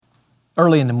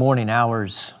Early in the morning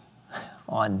hours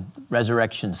on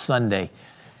Resurrection Sunday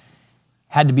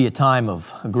had to be a time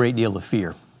of a great deal of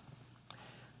fear.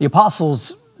 The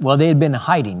apostles, they had been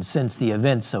hiding since the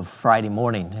events of Friday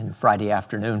morning and Friday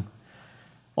afternoon.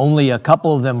 Only a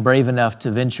couple of them brave enough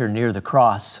to venture near the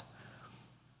cross.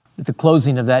 At the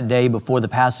closing of that day before the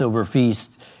Passover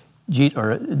feast,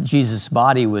 Jesus'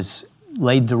 body was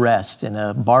laid to rest in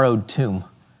a borrowed tomb.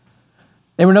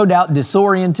 They were no doubt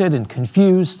disoriented and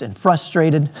confused and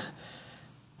frustrated.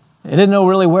 They didn't know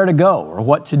really where to go or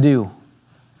what to do.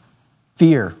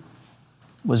 Fear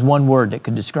was one word that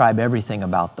could describe everything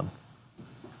about them.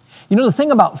 You know, the thing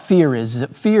about fear is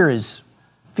that fear is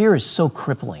so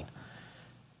crippling.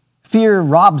 Fear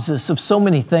robs us of so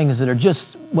many things that are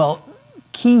just,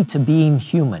 key to being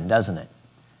human, doesn't it?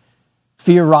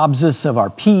 Fear robs us of our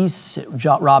peace. It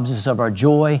robs us of our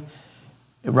joy.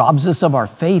 It robs us of our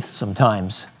faith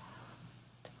sometimes.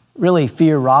 Really,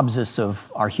 fear robs us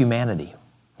of our humanity,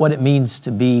 what it means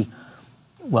to be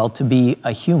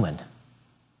a human.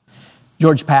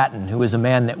 George Patton, who was a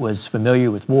man that was familiar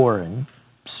with war and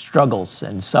struggles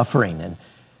and suffering and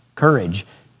courage,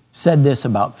 said this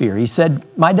about fear. He said,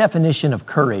 "My definition of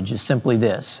courage is simply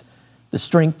this: the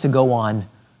strength to go on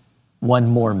one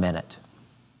more minute."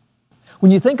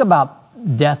 When you think about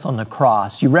death on the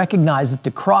cross, you recognize that the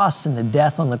cross and the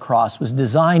death on the cross was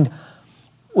designed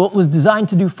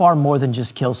to do far more than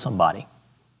just kill somebody.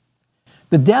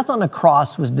 The death on the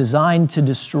cross was designed to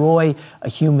destroy a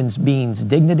human being's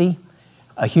dignity,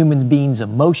 a human being's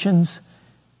emotions,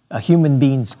 a human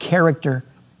being's character,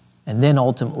 and then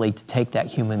ultimately to take that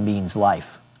human being's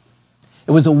life.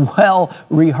 It was a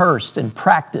well-rehearsed and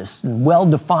practiced and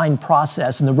well-defined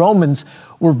process, and the Romans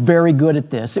were very good at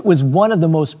this. It was one of the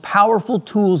most powerful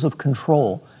tools of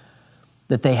control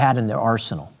that they had in their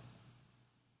arsenal.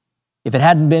 If it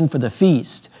hadn't been for the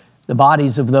feast, the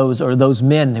bodies of those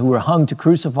men who were hung to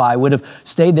crucify would have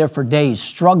stayed there for days,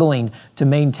 struggling to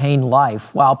maintain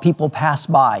life while people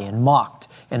passed by and mocked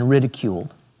and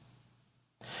ridiculed.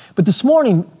 But this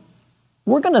morning,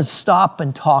 we're going to stop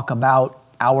and talk about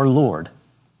our Lord.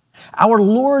 Our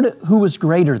Lord who was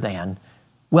greater than,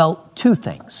 two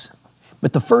things.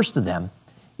 But the first of them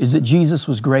is that Jesus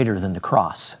was greater than the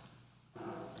cross.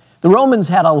 The Romans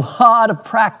had a lot of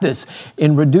practice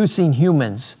in reducing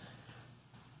humans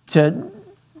to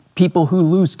people who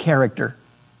lose character,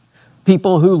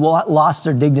 people who lost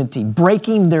their dignity,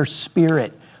 breaking their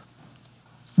spirit.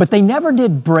 But they never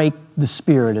did break the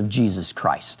spirit of Jesus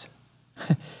Christ.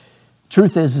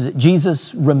 Truth is that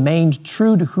Jesus remained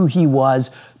true to who he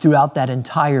was throughout that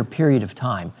entire period of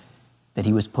time that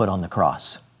he was put on the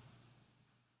cross.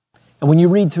 And when you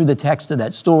read through the text of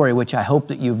that story, which I hope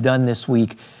that you've done this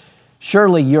week,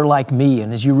 surely you're like me,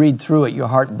 and as you read through it, your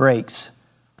heart breaks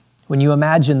when you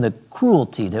imagine the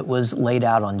cruelty that was laid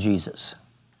out on Jesus.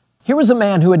 Here was a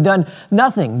man who had done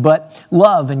nothing but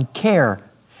love and care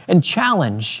and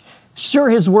challenge. Sure,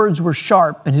 his words were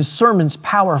sharp and his sermons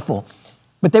powerful,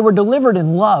 but they were delivered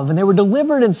in love, and they were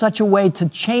delivered in such a way to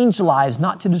change lives,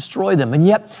 not to destroy them. And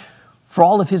yet, for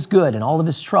all of his good and all of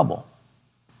his trouble,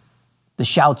 the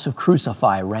shouts of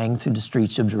 "Crucify" rang through the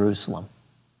streets of Jerusalem.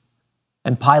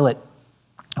 And Pilate,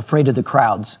 afraid of the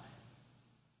crowds,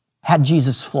 had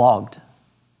Jesus flogged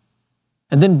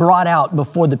and then brought out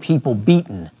before the people,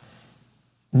 beaten,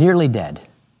 nearly dead,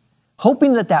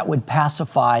 hoping that that would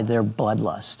pacify their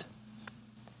bloodlust.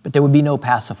 But there would be no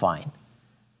pacifying.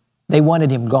 They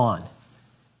wanted him gone.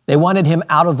 They wanted him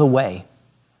out of the way.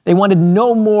 They wanted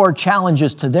no more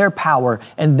challenges to their power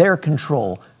and their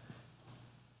control.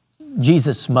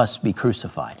 Jesus must be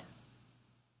crucified.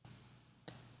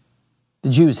 The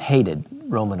Jews hated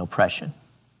Roman oppression.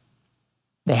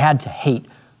 They had to hate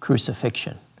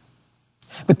crucifixion.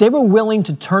 But they were willing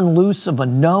to turn loose of a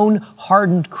known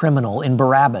hardened criminal in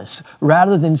Barabbas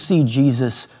rather than see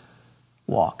Jesus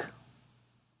walk.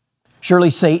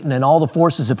 Surely Satan and all the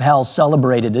forces of hell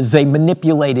celebrated as they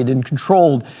manipulated and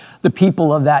controlled the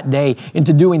people of that day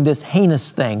into doing this heinous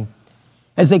thing,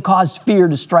 as they caused fear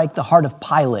to strike the heart of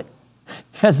Pilate,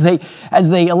 as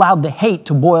they allowed the hate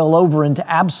to boil over into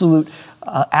absolute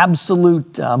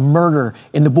murder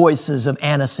in the voices of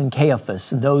Annas and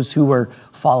Caiaphas and those who were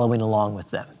following along with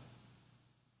them.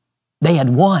 They had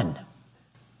won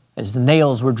as the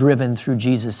nails were driven through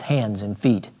Jesus' hands and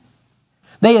feet.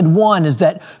 They had won as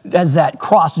that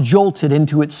cross jolted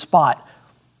into its spot.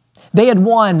 They had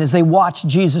won as they watched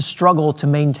Jesus struggle to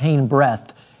maintain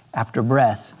breath after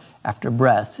breath after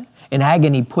breath, in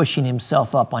agony pushing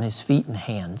himself up on his feet and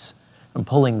hands and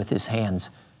pulling with his hands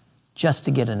just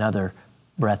to get another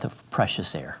breath of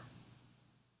precious air.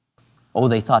 Oh,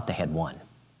 they thought they had won,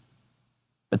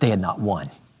 but they had not won.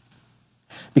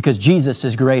 because Jesus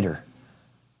is greater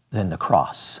than the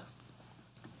cross.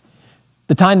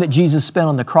 The time that Jesus spent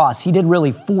on the cross, he did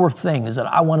really 4 things that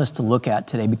I want us to look at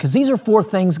today, because these are 4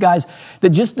 things, guys, that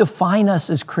just define us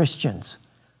as Christians.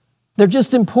 They're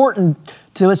just important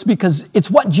to us because it's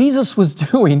what Jesus was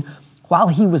doing while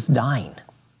he was dying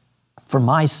for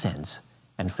my sins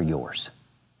and for yours.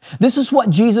 This is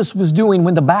what Jesus was doing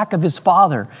when the back of his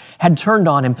Father had turned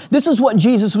on him. This is what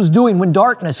Jesus was doing when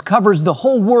darkness covers the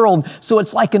whole world, so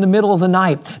it's like in the middle of the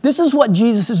night. This is what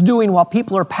Jesus is doing while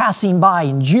people are passing by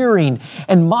and jeering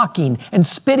and mocking and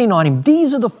spitting on him.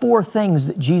 These are the 4 things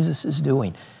that Jesus is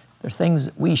doing. They're things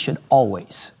that we should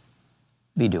always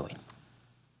be doing.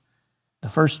 The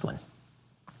first one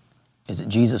is that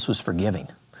Jesus was forgiving.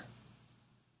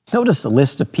 Notice the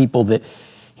list of people that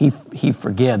he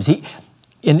forgives.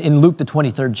 In Luke, the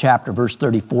 23rd chapter, verse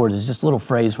 34, there's this little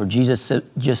phrase where Jesus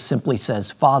just simply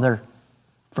says, Father,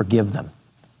 forgive them.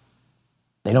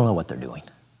 They don't know what they're doing.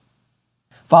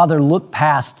 Father, look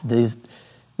past this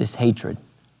hatred.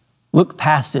 Look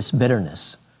past this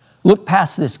bitterness. Look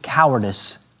past this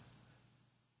cowardice.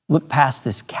 Look past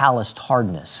this calloused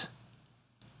hardness.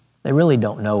 They really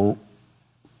don't know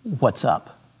what's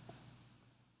up.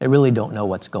 They really don't know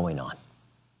what's going on.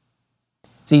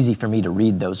 It's easy for me to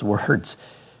read those words,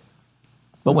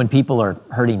 but when people are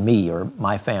hurting me or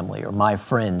my family or my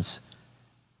friends,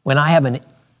 when I have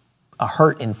a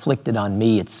hurt inflicted on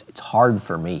me, it's hard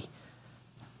for me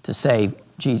to say,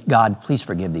 gee, God, please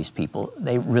forgive these people.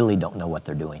 They really don't know what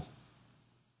they're doing.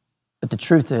 But the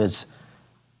truth is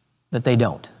that they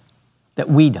don't, that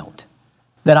we don't,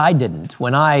 that I didn't.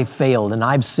 When I failed and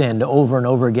I've sinned over and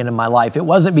over again in my life, it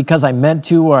wasn't because I meant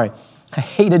to or I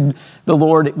hated the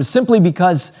Lord. It was simply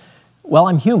because, well,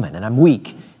 I'm human and I'm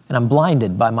weak and I'm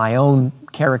blinded by my own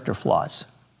character flaws.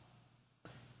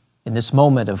 In this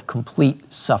moment of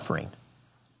complete suffering,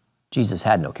 Jesus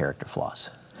had no character flaws.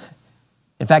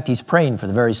 In fact, he's praying for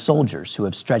the very soldiers who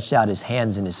have stretched out his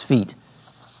hands and his feet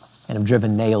and have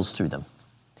driven nails through them.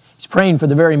 He's praying for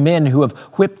the very men who have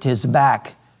whipped his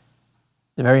back,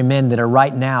 the very men that are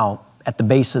right now at the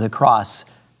base of the cross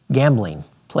gambling,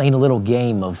 playing a little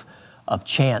game of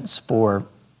chance for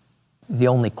the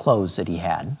only clothes that he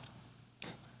had.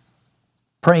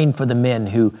 Praying for the men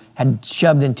who had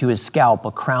shoved into his scalp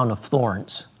a crown of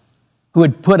thorns, who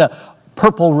had put a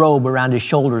purple robe around his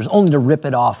shoulders only to rip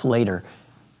it off later.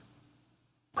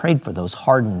 Prayed for those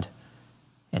hardened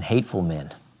and hateful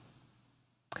men.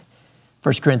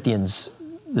 1 Corinthians,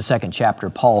 the 2nd chapter,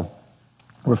 Paul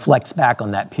reflects back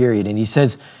on that period and he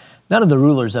says, none of the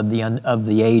rulers of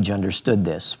the age understood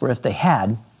this, for if they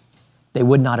had, they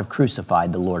would not have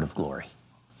crucified the Lord of glory.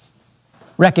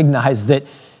 Recognize that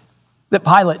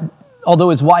Pilate, although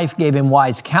his wife gave him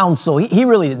wise counsel, he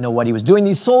really didn't know what he was doing.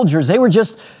 These soldiers, they were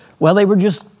just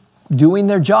doing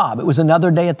their job. It was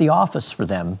another day at the office for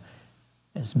them,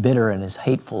 as bitter and as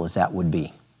hateful as that would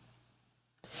be.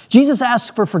 Jesus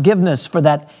asked for forgiveness for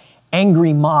that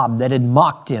angry mob that had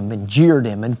mocked him and jeered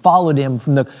him and followed him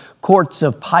from the courts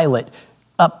of Pilate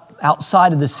up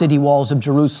outside of the city walls of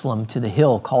Jerusalem to the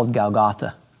hill called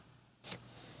Golgotha.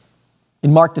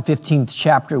 In Mark, the 15th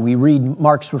chapter, we read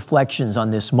Mark's reflections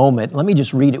on this moment. Let me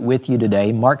just read it with you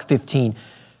today. Mark 15,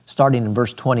 starting in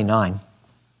verse 29.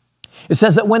 It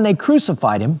says that when they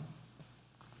crucified him,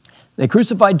 they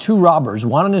crucified 2 robbers,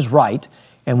 one on his right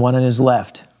and one on his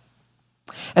left.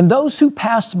 And those who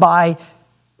passed by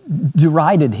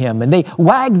derided him, and they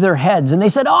wagged their heads, and they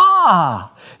said,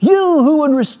 "Ah, you who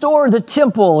would restore the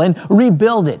temple and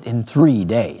rebuild it in 3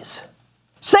 days.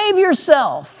 Save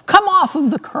yourself, come off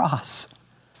of the cross."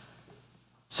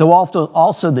 So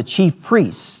also the chief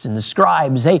priests and the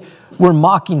scribes, they were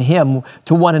mocking him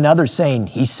to one another, saying,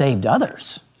 "He saved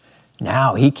others.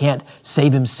 Now he can't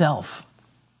save himself.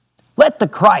 Let the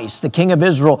Christ, the King of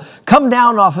Israel, come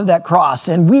down off of that cross,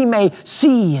 and we may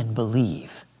see and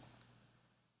believe."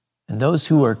 And those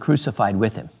who were crucified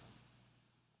with him,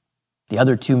 the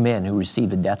other 2 men who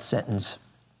received a death sentence,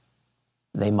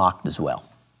 they mocked as well.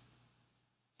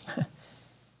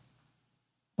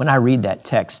 When I read that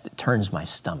text, it turns my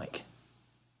stomach.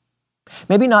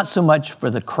 Maybe not so much for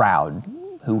the crowd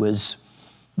who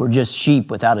were just sheep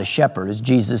without a shepherd, as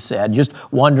Jesus said, just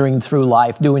wandering through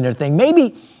life, doing their thing.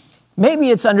 Maybe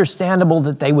it's understandable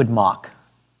that they would mock,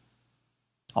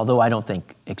 although I don't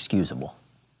think excusable.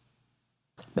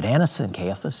 But Annas and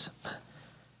Caiaphas,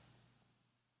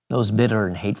 those bitter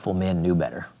and hateful men knew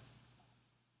better.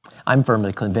 I'm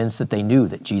firmly convinced that they knew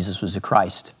that Jesus was the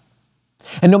Christ.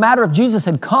 And no matter if Jesus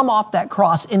had come off that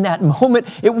cross in that moment,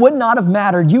 it would not have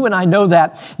mattered. You and I know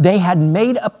that. They had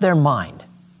made up their mind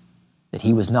that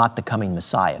he was not the coming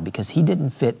Messiah because he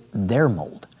didn't fit their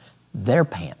mold, their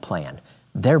plan,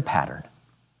 their pattern.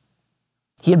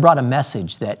 He had brought a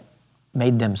message that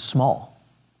made them small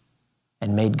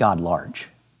and made God large,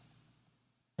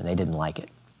 and they didn't like it.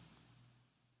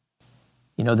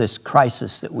 You know, this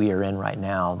crisis that we are in right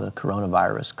now, the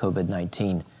coronavirus,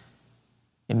 COVID-19,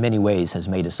 in many ways has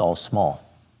made us all small.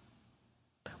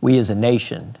 We as a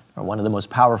nation are one of the most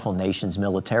powerful nations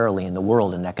militarily in the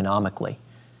world and economically.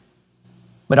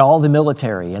 But all the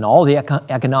military and all the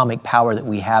economic power that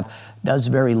we have does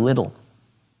very little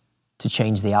to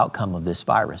change the outcome of this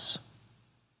virus.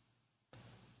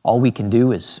 All we can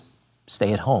do is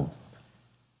stay at home,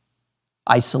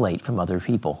 isolate from other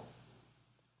people,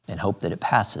 and hope that it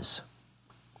passes.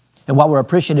 And while we're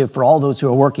appreciative for all those who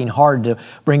are working hard to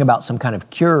bring about some kind of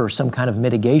cure or some kind of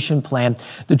mitigation plan,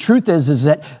 the truth is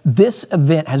that this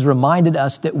event has reminded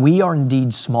us that we are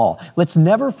indeed small. Let's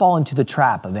never fall into the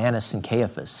trap of Annas and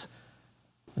Caiaphas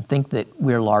and think that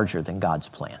we're larger than God's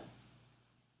plan.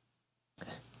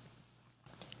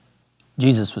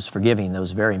 Jesus was forgiving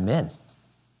those very men,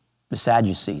 the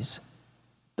Sadducees,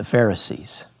 the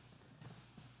Pharisees,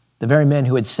 the very men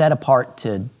who had set apart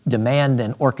to demand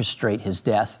and orchestrate his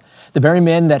death, the very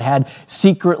men that had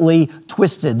secretly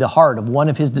twisted the heart of one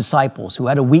of his disciples who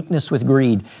had a weakness with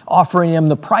greed, offering him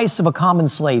the price of a common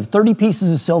slave, 30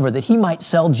 pieces of silver, that he might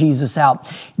sell Jesus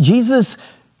out. Jesus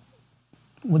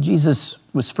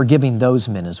was forgiving those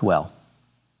men as well.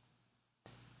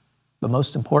 But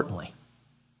most importantly,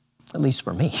 at least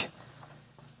for me,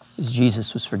 is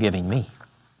Jesus was forgiving me,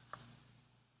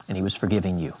 and he was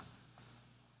forgiving you.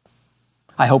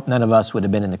 I hope none of us would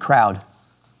have been in the crowd.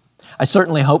 I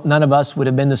certainly hope none of us would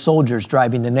have been the soldiers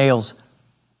driving the nails.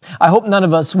 I hope none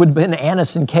of us would have been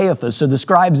Annas and Caiaphas, or the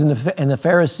scribes and the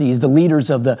Pharisees, the leaders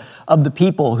of the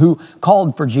people who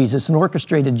called for Jesus and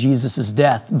orchestrated Jesus'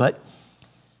 death. But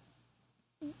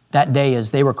that day,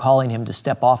 as they were calling him to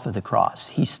step off of the cross,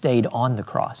 he stayed on the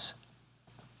cross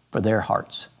for their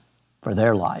hearts, for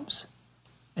their lives,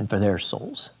 and for their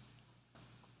souls,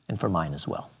 and for mine as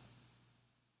well.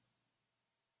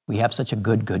 We have such a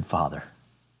good Father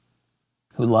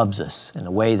who loves us in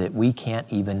a way that we can't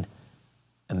even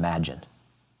imagine.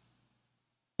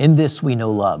 In this we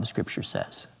know love, Scripture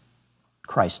says.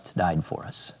 Christ died for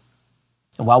us.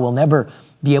 And while we'll never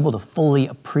be able to fully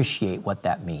appreciate what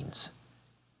that means,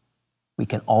 we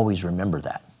can always remember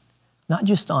that, not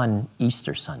just on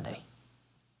Easter Sunday,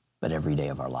 but every day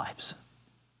of our lives.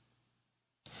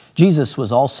 Jesus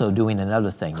was also doing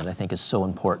another thing that I think is so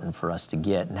important for us to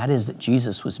get, and that is that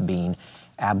Jesus was being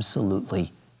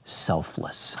absolutely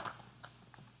selfless.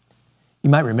 You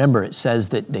might remember it says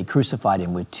that they crucified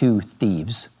him with 2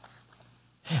 thieves.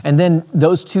 And then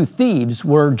those 2 thieves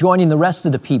were joining the rest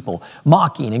of the people,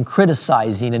 mocking and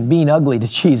criticizing and being ugly to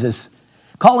Jesus,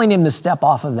 calling him to step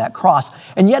off of that cross.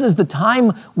 And yet as the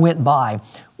time went by,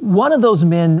 one of those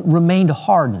men remained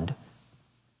hardened.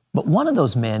 But one of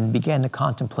those men began to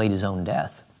contemplate his own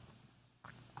death.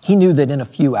 He knew that in a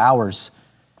few hours,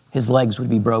 his legs would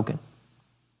be broken.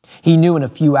 He knew in a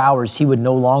few hours he would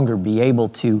no longer be able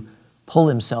to pull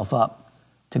himself up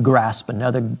to grasp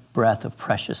another breath of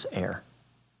precious air.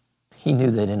 He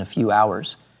knew that in a few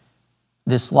hours,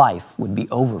 this life would be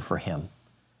over for him.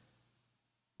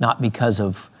 Not because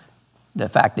of the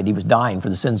fact that he was dying for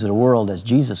the sins of the world as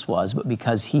Jesus was, but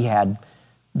because he had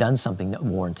done something that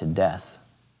warranted death.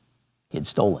 He had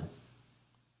stolen.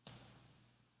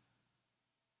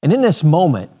 And in this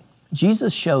moment,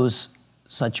 Jesus shows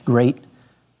such great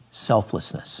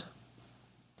selflessness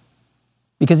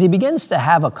because he begins to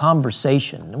have a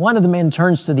conversation. One of the men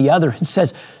turns to the other and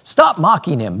says, "Stop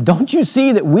mocking him. Don't you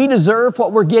see that we deserve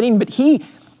what we're getting?" But he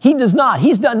does not.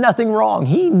 He's done nothing wrong.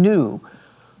 He knew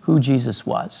who Jesus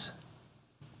was.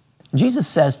 Jesus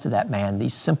says to that man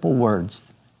these simple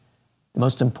words, the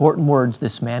most important words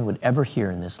this man would ever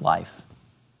hear in this life.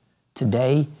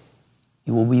 "Today,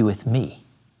 you will be with me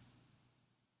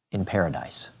in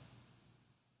paradise."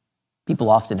 People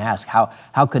often ask,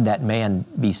 how could that man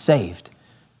be saved?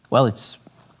 Well, it's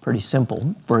pretty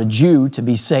simple. For a Jew to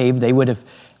be saved, they would have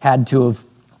had to have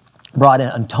brought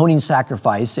an atoning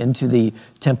sacrifice into the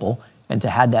temple and to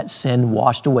have that sin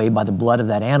washed away by the blood of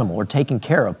that animal, or taken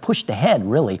care of, pushed ahead,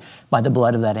 really, by the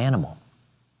blood of that animal.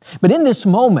 But in this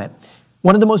moment,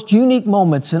 one of the most unique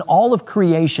moments in all of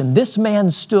creation, this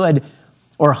man stood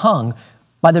or hung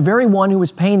by the very one who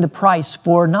was paying the price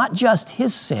for not just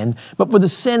his sin, but for the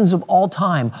sins of all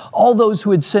time. All those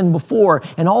who had sinned before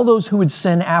and all those who would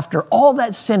sin after. All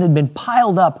that sin had been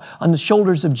piled up on the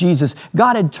shoulders of Jesus.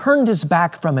 God had turned his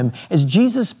back from him as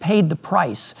Jesus paid the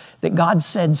price that God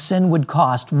said sin would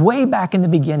cost way back in the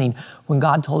beginning when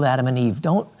God told Adam and Eve,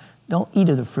 don't don't eat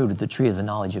of the fruit of the tree of the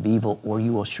knowledge of evil, or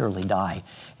you will surely die.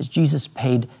 As Jesus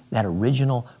paid that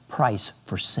original price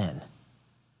for sin,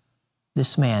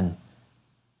 this man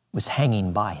was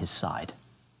hanging by his side.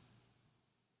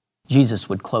 Jesus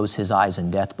would close his eyes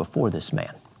in death before this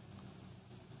man.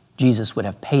 Jesus would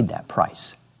have paid that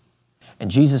price. And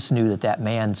Jesus knew that that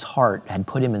man's heart had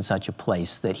put him in such a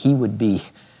place that he would be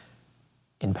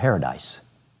in paradise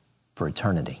for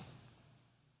eternity.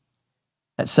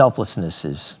 That selflessness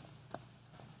is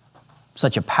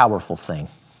such a powerful thing.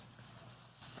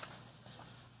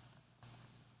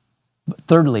 But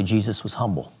thirdly, Jesus was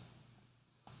humble.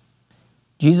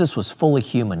 Jesus was fully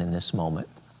human in this moment.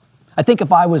 I think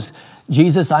if I was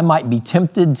Jesus, I might be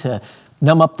tempted to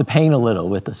numb up the pain a little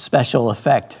with a special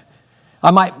effect.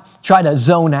 I might try to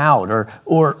zone out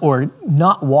or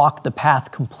not walk the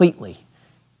path completely.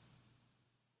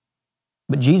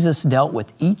 But Jesus dealt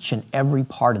with each and every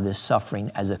part of this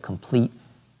suffering as a complete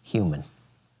human,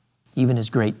 even his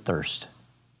great thirst.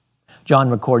 John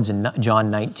records in John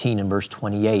 19 and verse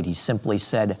 28, he simply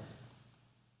said,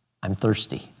 I'm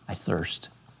thirsty, I thirst.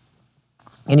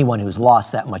 Anyone who's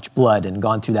lost that much blood and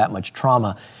gone through that much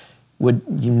trauma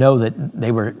you know that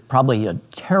they were probably a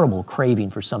terrible craving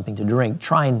for something to drink,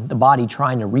 the body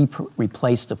trying to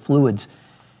replace the fluids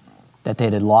that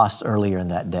they had lost earlier in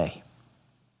that day.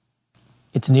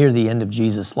 It's near the end of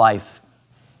Jesus' life,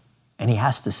 and he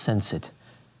has to sense it.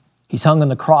 He's hung on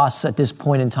the cross at this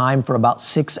point in time for about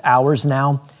 6 hours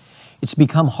now. It's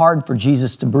become hard for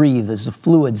Jesus to breathe as the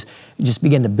fluids just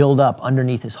begin to build up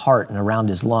underneath his heart and around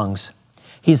his lungs.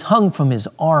 He's hung from his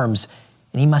arms,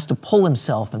 and he must have pulled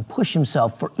himself and push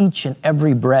himself for each and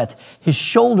every breath. His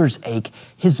shoulders ache.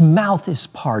 His mouth is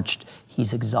parched.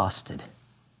 He's exhausted.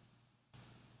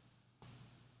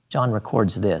 John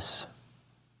records this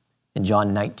in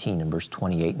John 19 and verse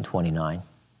 28 and 29.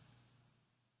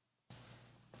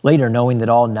 Later, knowing that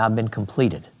all had now been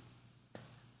completed,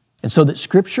 and so that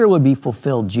Scripture would be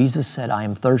fulfilled, Jesus said, I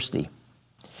am thirsty.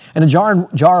 And a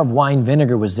jar of wine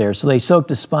vinegar was there, so they soaked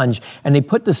a sponge, and they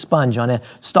put the sponge on a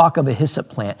stalk of a hyssop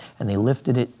plant, and they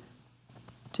lifted it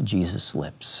to Jesus'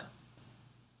 lips.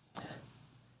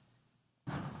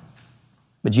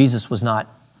 But Jesus was not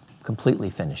completely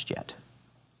finished yet.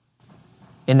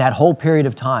 In that whole period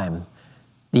of time,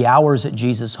 the hours that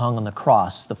Jesus hung on the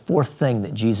cross, the fourth thing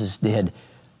that Jesus did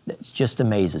that just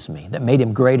amazes me, that made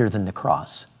him greater than the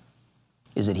cross,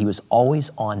 is that he was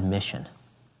always on mission.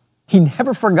 He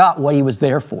never forgot what he was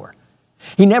there for.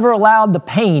 He never allowed the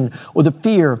pain or the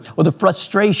fear or the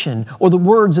frustration or the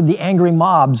words of the angry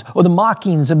mobs or the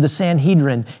mockings of the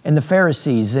Sanhedrin and the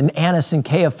Pharisees and Annas and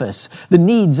Caiaphas, the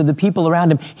needs of the people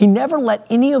around him. He never let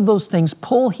any of those things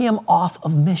pull him off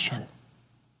of mission.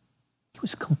 He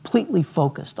was completely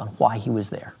focused on why he was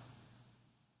there.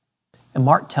 And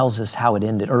Mark tells us how it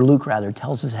ended, or Luke rather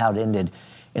tells us how it ended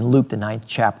in Luke the 9th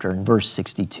chapter in verse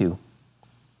 62.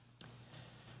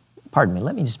 Pardon me,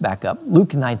 let me just back up.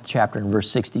 Luke the 9th chapter in verse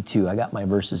 62, I got my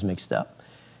verses mixed up.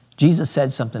 Jesus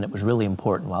said something that was really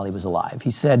important while he was alive.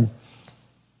 He said,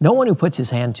 no one who puts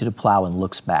his hand to the plow and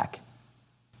looks back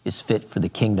is fit for the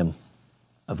kingdom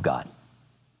of God.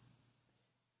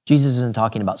 Jesus isn't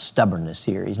talking about stubbornness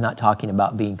here. He's not talking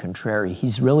about being contrary.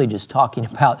 He's really just talking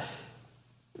about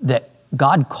that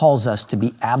God calls us to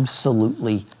be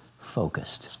absolutely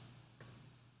focused.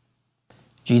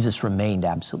 Jesus remained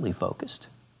absolutely focused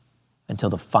until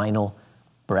the final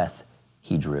breath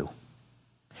he drew.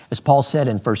 As Paul said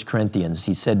in 1 Corinthians,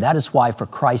 he said, that is why for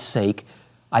Christ's sake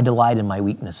I delight in my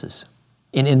weaknesses,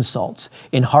 in insults,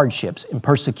 in hardships, in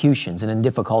persecutions, and in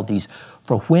difficulties.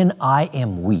 For when I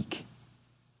am weak,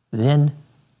 then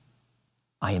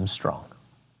I am strong.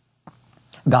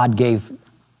 God gave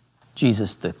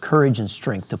Jesus the courage and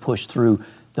strength to push through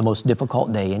the most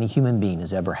difficult day any human being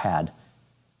has ever had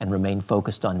and remain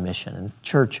focused on mission. And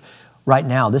church, right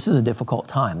now, this is a difficult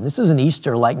time. This is an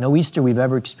Easter like no Easter we've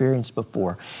ever experienced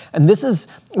before. And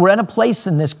we're at a place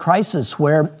in this crisis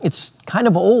where it's kind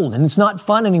of old and it's not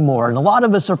fun anymore. And a lot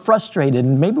of us are frustrated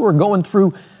and maybe we're going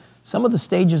through some of the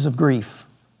stages of grief.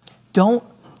 Don't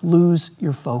lose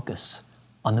your focus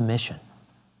on the mission.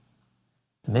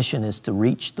 The mission is to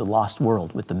reach the lost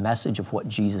world with the message of what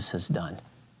Jesus has done.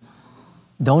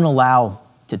 Don't allow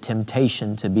the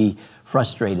temptation to be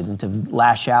frustrated and to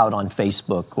lash out on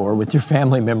Facebook or with your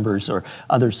family members or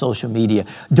other social media.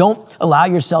 Don't allow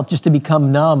yourself just to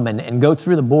become numb and go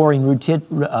through the boring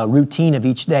routine of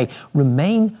each day.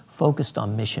 Remain focused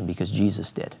on mission because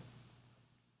Jesus did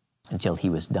until he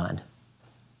was done.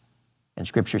 And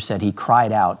Scripture said he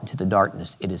cried out into the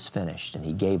darkness, it is finished, and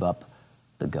he gave up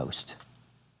the ghost.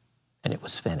 And it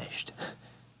was finished.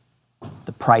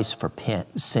 The price for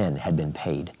sin had been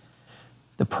paid.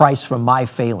 The price for my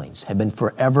failings had been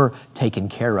forever taken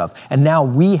care of. And now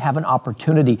we have an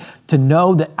opportunity to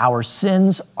know that our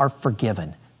sins are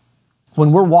forgiven.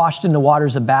 When we're washed in the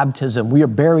waters of baptism, we are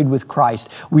buried with Christ.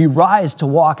 We rise to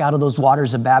walk out of those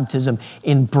waters of baptism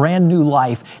in brand new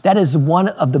life. That is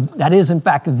in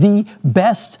fact the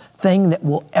best thing that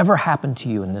will ever happen to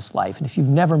you in this life. And if you've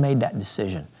never made that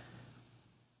decision,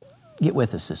 get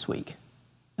with us this week.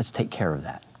 Let's take care of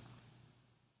that.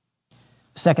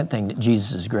 The second thing that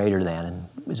Jesus is greater than, and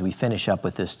as we finish up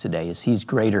with this today, is he's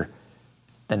greater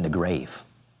than the grave.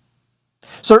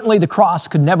 Certainly the cross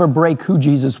could never break who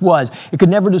Jesus was. It could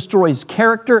never destroy his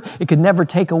character. It could never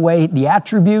take away the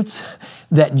attributes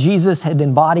that Jesus had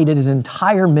embodied in his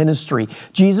entire ministry.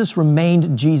 Jesus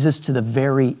remained Jesus to the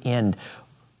very end.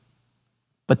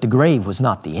 But the grave was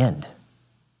not the end.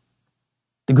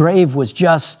 The grave was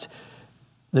just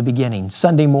the beginning.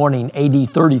 Sunday morning, AD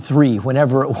 33,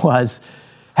 whenever it was,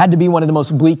 had to be one of the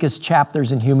most bleakest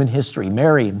chapters in human history.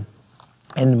 Mary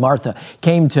and Martha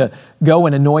came to go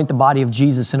and anoint the body of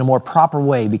Jesus in a more proper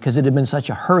way because it had been such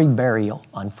a hurried burial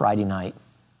on Friday night.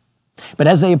 But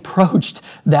as they approached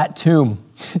that tomb,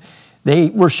 they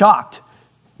were shocked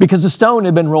because the stone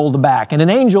had been rolled back and an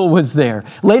angel was there.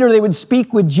 Later they would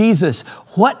speak with Jesus.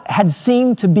 What had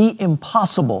seemed to be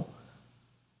impossible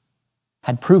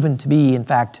had proven to be, in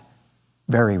fact,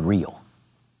 very real.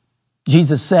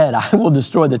 Jesus said, I will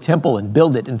destroy the temple and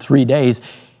build it in 3 days.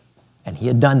 And he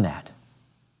had done that.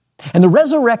 And the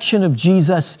resurrection of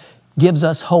Jesus gives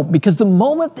us hope because the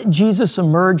moment that Jesus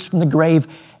emerged from the grave,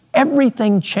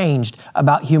 everything changed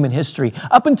about human history.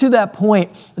 Up until that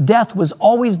point, death was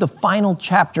always the final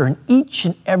chapter in each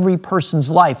and every person's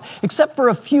life, except for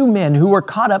a few men who were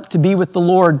caught up to be with the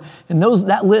Lord. And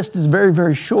that list is very,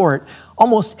 very short.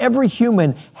 Almost every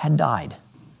human had died.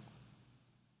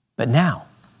 But now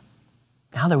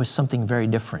there was something very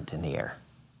different in the air.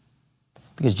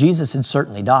 Because Jesus had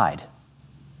certainly died.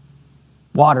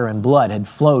 Water and blood had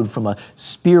flowed from a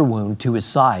spear wound to his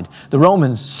side. The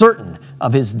Romans, certain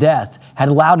of his death, had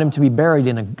allowed him to be buried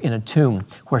in a tomb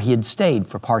where he had stayed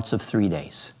for parts of 3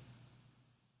 days.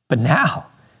 But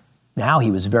now he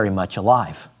was very much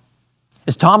alive.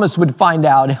 As Thomas would find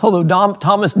out, although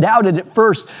Thomas doubted at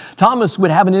first, Thomas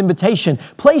would have an invitation.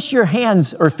 Place your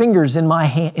hands or fingers in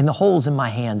the holes in my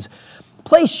hands.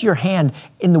 Place your hand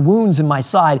in the wounds in my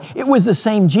side. It was the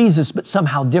same Jesus, but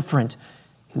somehow different.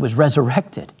 He was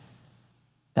resurrected.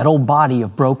 That old body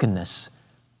of brokenness,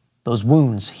 those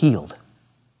wounds healed.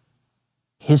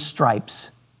 His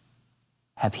stripes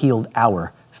have healed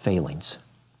our failings.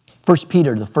 1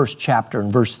 Peter, the first chapter,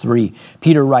 in verse 3,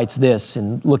 Peter writes this,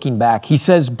 and looking back, he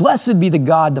says, Blessed be the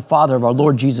God, the Father of our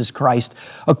Lord Jesus Christ.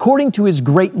 According to his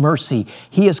great mercy,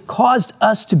 he has caused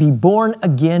us to be born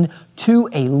again to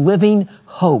a living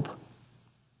hope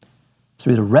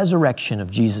through the resurrection of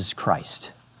Jesus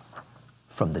Christ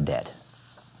from the dead.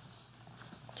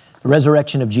 The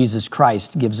resurrection of Jesus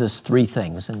Christ gives us three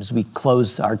things. And as we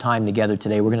close our time together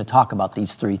today, we're going to talk about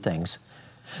these three things.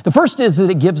 The first is that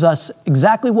it gives us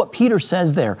exactly what Peter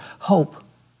says there, hope.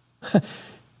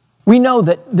 We know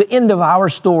that the end of our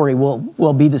story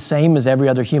will be the same as every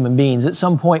other human being's. At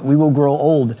some point, we will grow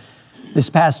old. This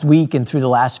past week and through the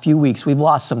last few weeks, we've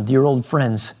lost some dear old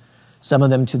friends, some of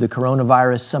them to the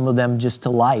coronavirus, some of them just to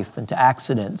life and to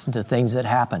accidents and to things that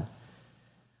happen.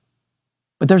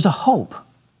 But there's a hope.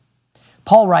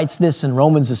 Paul writes this in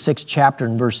Romans, the 6th chapter,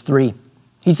 in verse 3.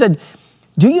 He said,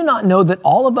 Do you not know that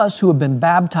all of us who have been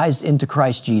baptized into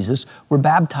Christ Jesus were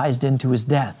baptized into his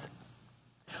death?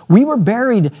 We were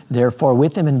buried, therefore,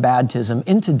 with him in baptism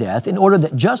into death, in order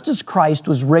that just as Christ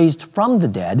was raised from the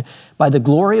dead by the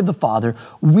glory of the Father,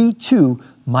 we too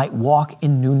might walk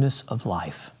in newness of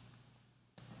life.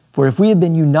 For if we have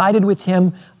been united with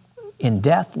him in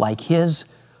death like his,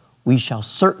 we shall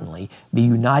certainly be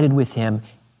united with him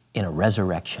in a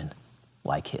resurrection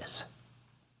like his.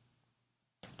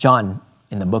 John,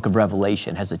 in the book of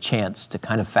Revelation, has a chance to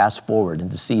kind of fast forward and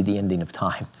to see the ending of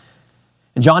time.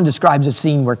 And John describes a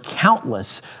scene where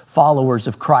countless followers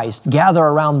of Christ gather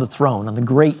around the throne on the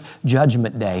great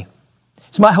judgment day.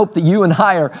 It's my hope that you and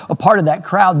I are a part of that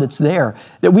crowd that's there,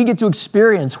 that we get to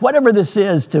experience whatever this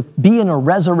is to be in a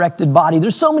resurrected body.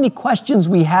 There's so many questions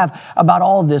we have about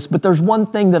all of this, but there's one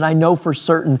thing that I know for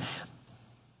certain,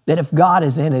 that if God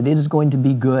is in it, it is going to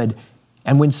be good.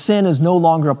 And when sin is no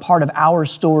longer a part of our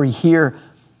story here,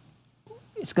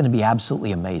 it's going to be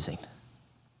absolutely amazing.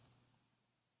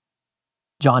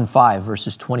 John 5,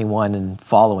 verses 21 and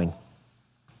following.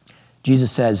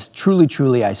 Jesus says, Truly,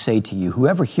 truly, I say to you,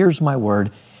 whoever hears my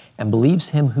word and believes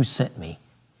him who sent me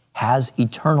has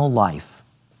eternal life.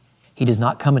 He does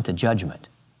not come into judgment,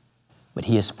 but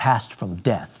he has passed from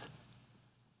death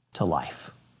to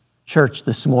life. Church,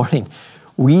 this morning,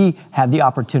 we have the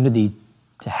opportunity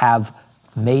to have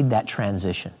made that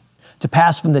transition, to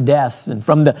pass from the death and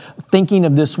from the thinking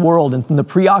of this world and from the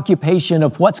preoccupation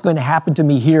of what's going to happen to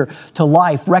me here to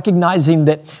life, recognizing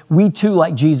that we too,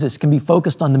 like Jesus, can be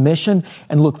focused on the mission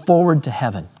and look forward to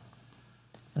heaven.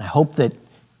 And I hope that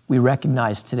we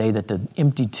recognize today that the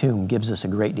empty tomb gives us a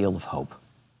great deal of hope.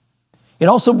 It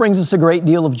also brings us a great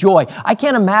deal of joy. I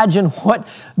can't imagine what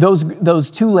those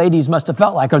two ladies must have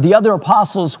felt like, or the other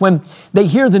apostles, when they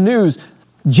hear the news,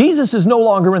 Jesus is no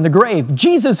longer in the grave.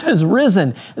 Jesus has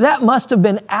risen. That must have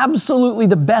been absolutely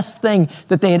the best thing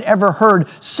that they had ever heard.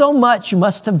 So much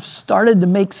must have started to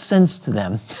make sense to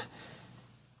them.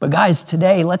 But guys,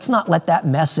 today, let's not let that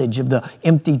message of the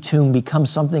empty tomb become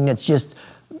something that's just,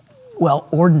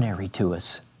 ordinary to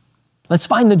us. Let's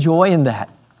find the joy in that.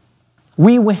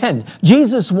 We win.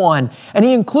 Jesus won, and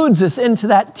he includes us into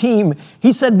that team.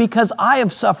 He said, because I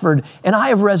have suffered and I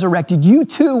have resurrected, you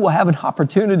too will have an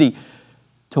opportunity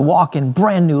to walk in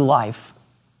brand new life.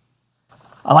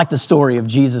 I like the story of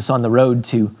Jesus on the road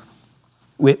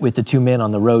with the two men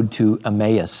on the road to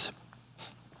Emmaus.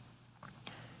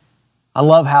 I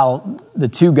love how the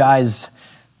two guys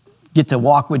get to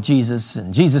walk with Jesus,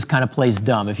 and Jesus kind of plays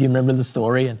dumb, if you remember the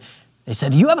story. And they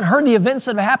said, you haven't heard the events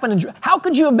that have happened. How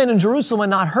could you have been in Jerusalem and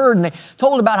not heard? And they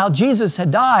told about how Jesus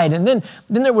had died. And then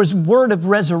there was word of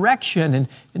resurrection,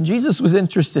 and Jesus was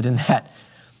interested in that.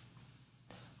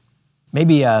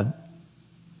 Maybe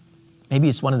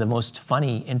it's one of the most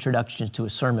funny introductions to a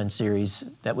sermon series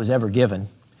that was ever given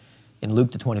in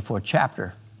Luke, the 24th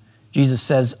chapter. Jesus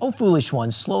says, "O foolish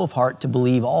ones, slow of heart to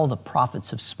believe all the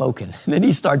prophets have spoken." And then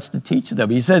he starts to teach them.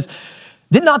 He says,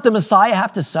 did not the Messiah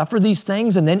have to suffer these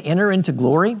things and then enter into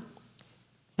glory?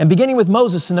 And beginning with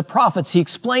Moses and the prophets, he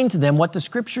explained to them what the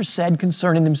scripture said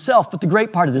concerning himself. But the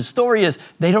great part of the story is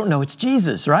they don't know it's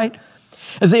Jesus, right?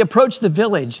 As they approached the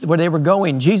village where they were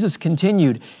going, Jesus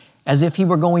continued as if he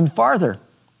were going farther.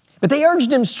 But they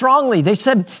urged him strongly. They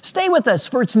said, stay with us,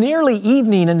 for it's nearly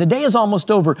evening and the day is almost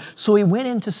over. So he went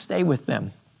in to stay with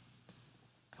them.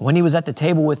 And when he was at the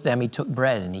table with them, he took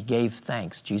bread and he gave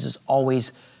thanks. Jesus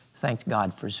always thanked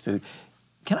God for his food.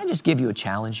 Can I just give you a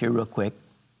challenge here real quick?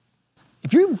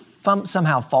 If you've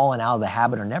somehow fallen out of the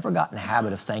habit or never gotten the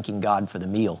habit of thanking God for the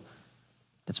meal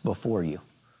that's before you,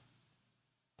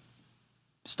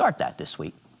 start that this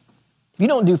week. If you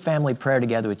don't do family prayer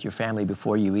together with your family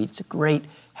before you eat, it's a great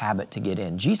habit to get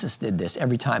in. Jesus did this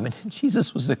every time, and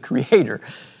Jesus was the creator.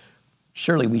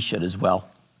 Surely we should as well.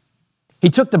 He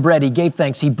took the bread, he gave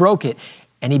thanks, he broke it,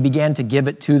 and he began to give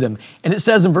it to them. And it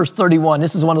says in verse 31,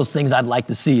 this is one of those things I'd like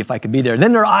to see if I could be there.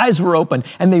 Then their eyes were open,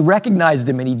 and they recognized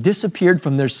him, and he disappeared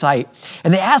from their sight.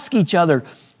 And they asked each other,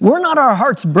 were not our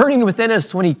hearts burning within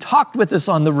us when he talked with us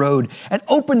on the road and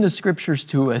opened the scriptures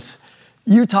to us?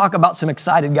 You talk about some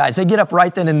excited guys. They get up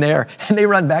right then and there, and they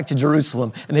run back to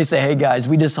Jerusalem, and they say, hey guys,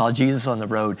 we just saw Jesus on the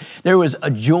road. There was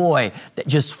a joy that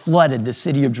just flooded the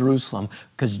city of Jerusalem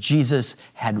because Jesus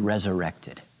had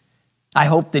resurrected. I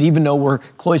hope that even though we're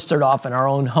cloistered off in our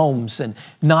own homes and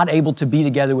not able to be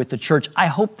together with the church, I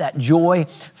hope that joy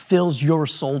fills your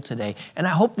soul today. And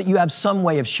I hope that you have some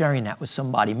way of sharing that with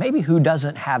somebody, maybe who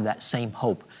doesn't have that same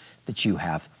hope that you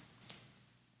have.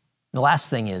 The last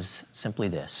thing is simply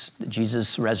this, that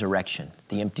Jesus' resurrection,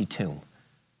 the empty tomb,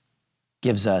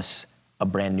 gives us a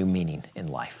brand new meaning in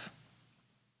life.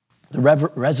 The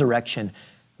resurrection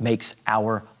makes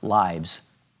our lives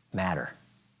matter.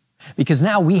 Because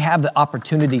now we have the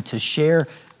opportunity to share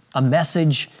a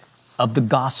message of the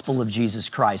gospel of Jesus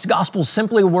Christ. Gospel is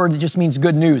simply a word that just means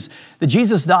good news. That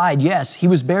Jesus died, yes. He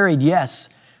was buried, yes.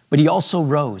 But he also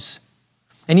rose.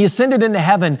 And he ascended into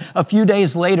heaven a few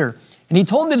days later. And he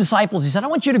told the disciples, he said, I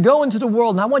want you to go into the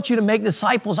world and I want you to make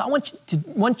disciples. I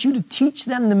want you to teach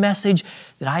them the message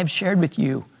that I have shared with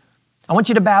you. I want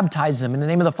you to baptize them in the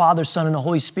name of the Father, Son, and the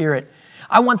Holy Spirit.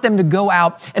 I want them to go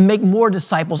out and make more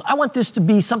disciples. I want this to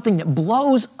be something that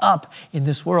blows up in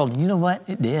this world. And you know what?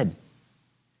 It did.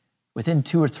 Within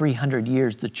 200 or 300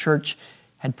 years, the church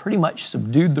had pretty much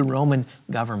subdued the Roman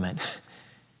government.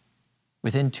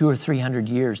 Within 200 or 300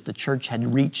 years, the church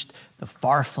had reached the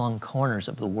far-flung corners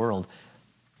of the world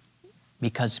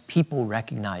because people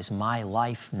recognize my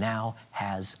life now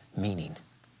has meaning.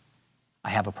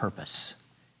 I have a purpose.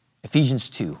 Ephesians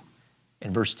 2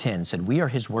 in verse 10 said, we are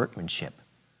his workmanship,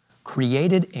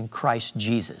 created in Christ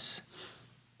Jesus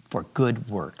for good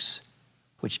works,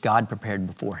 which God prepared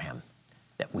beforehand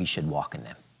that we should walk in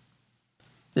them.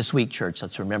 This week, church,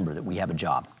 let's remember that we have a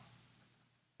job.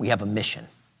 We have a mission,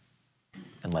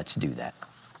 and let's do that.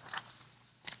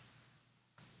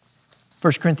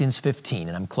 1 Corinthians 15,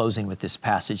 and I'm closing with this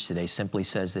passage today, simply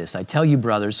says this: I tell you,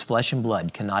 brothers, flesh and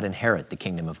blood cannot inherit the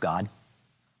kingdom of God,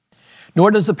 nor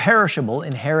does the perishable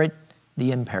inherit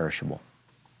the imperishable.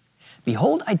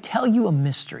 Behold, I tell you a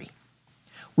mystery.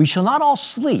 We shall not all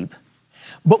sleep,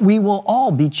 but we will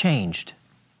all be changed.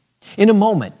 In a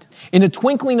moment, in a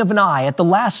twinkling of an eye, at the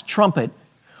last trumpet,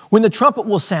 when the trumpet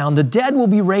will sound, the dead will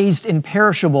be raised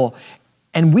imperishable,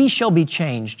 and we shall be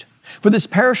changed. For this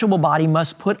perishable body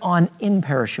must put on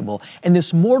imperishable, and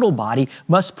this mortal body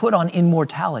must put on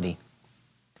immortality.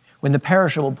 When the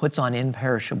perishable puts on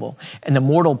imperishable, and the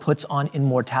mortal puts on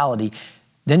immortality,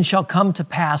 then shall come to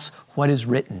pass what is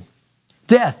written: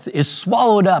 Death is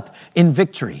swallowed up in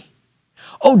victory.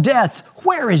 O death,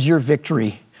 where is your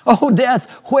victory? O death,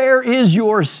 where is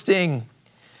your sting?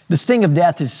 The sting of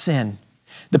death is sin.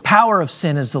 The power of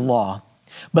sin is the law.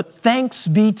 But thanks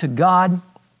be to God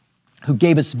who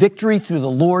gave us victory through the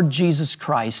Lord Jesus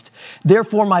Christ.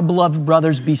 Therefore, my beloved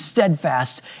brothers, be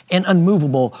steadfast and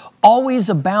unmovable, always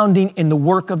abounding in the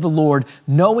work of the Lord,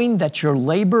 knowing that your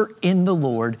labor in the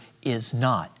Lord is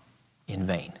not in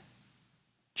vain.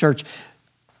 Church,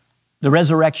 the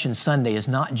Resurrection Sunday is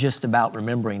not just about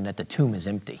remembering that the tomb is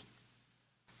empty.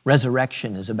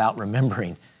 Resurrection is about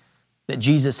remembering that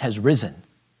Jesus has risen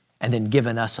and then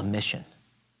given us a mission.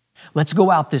 Let's go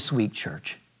out this week,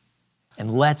 church,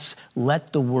 and let's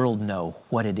let the world know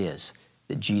what it is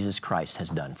that Jesus Christ has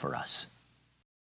done for us.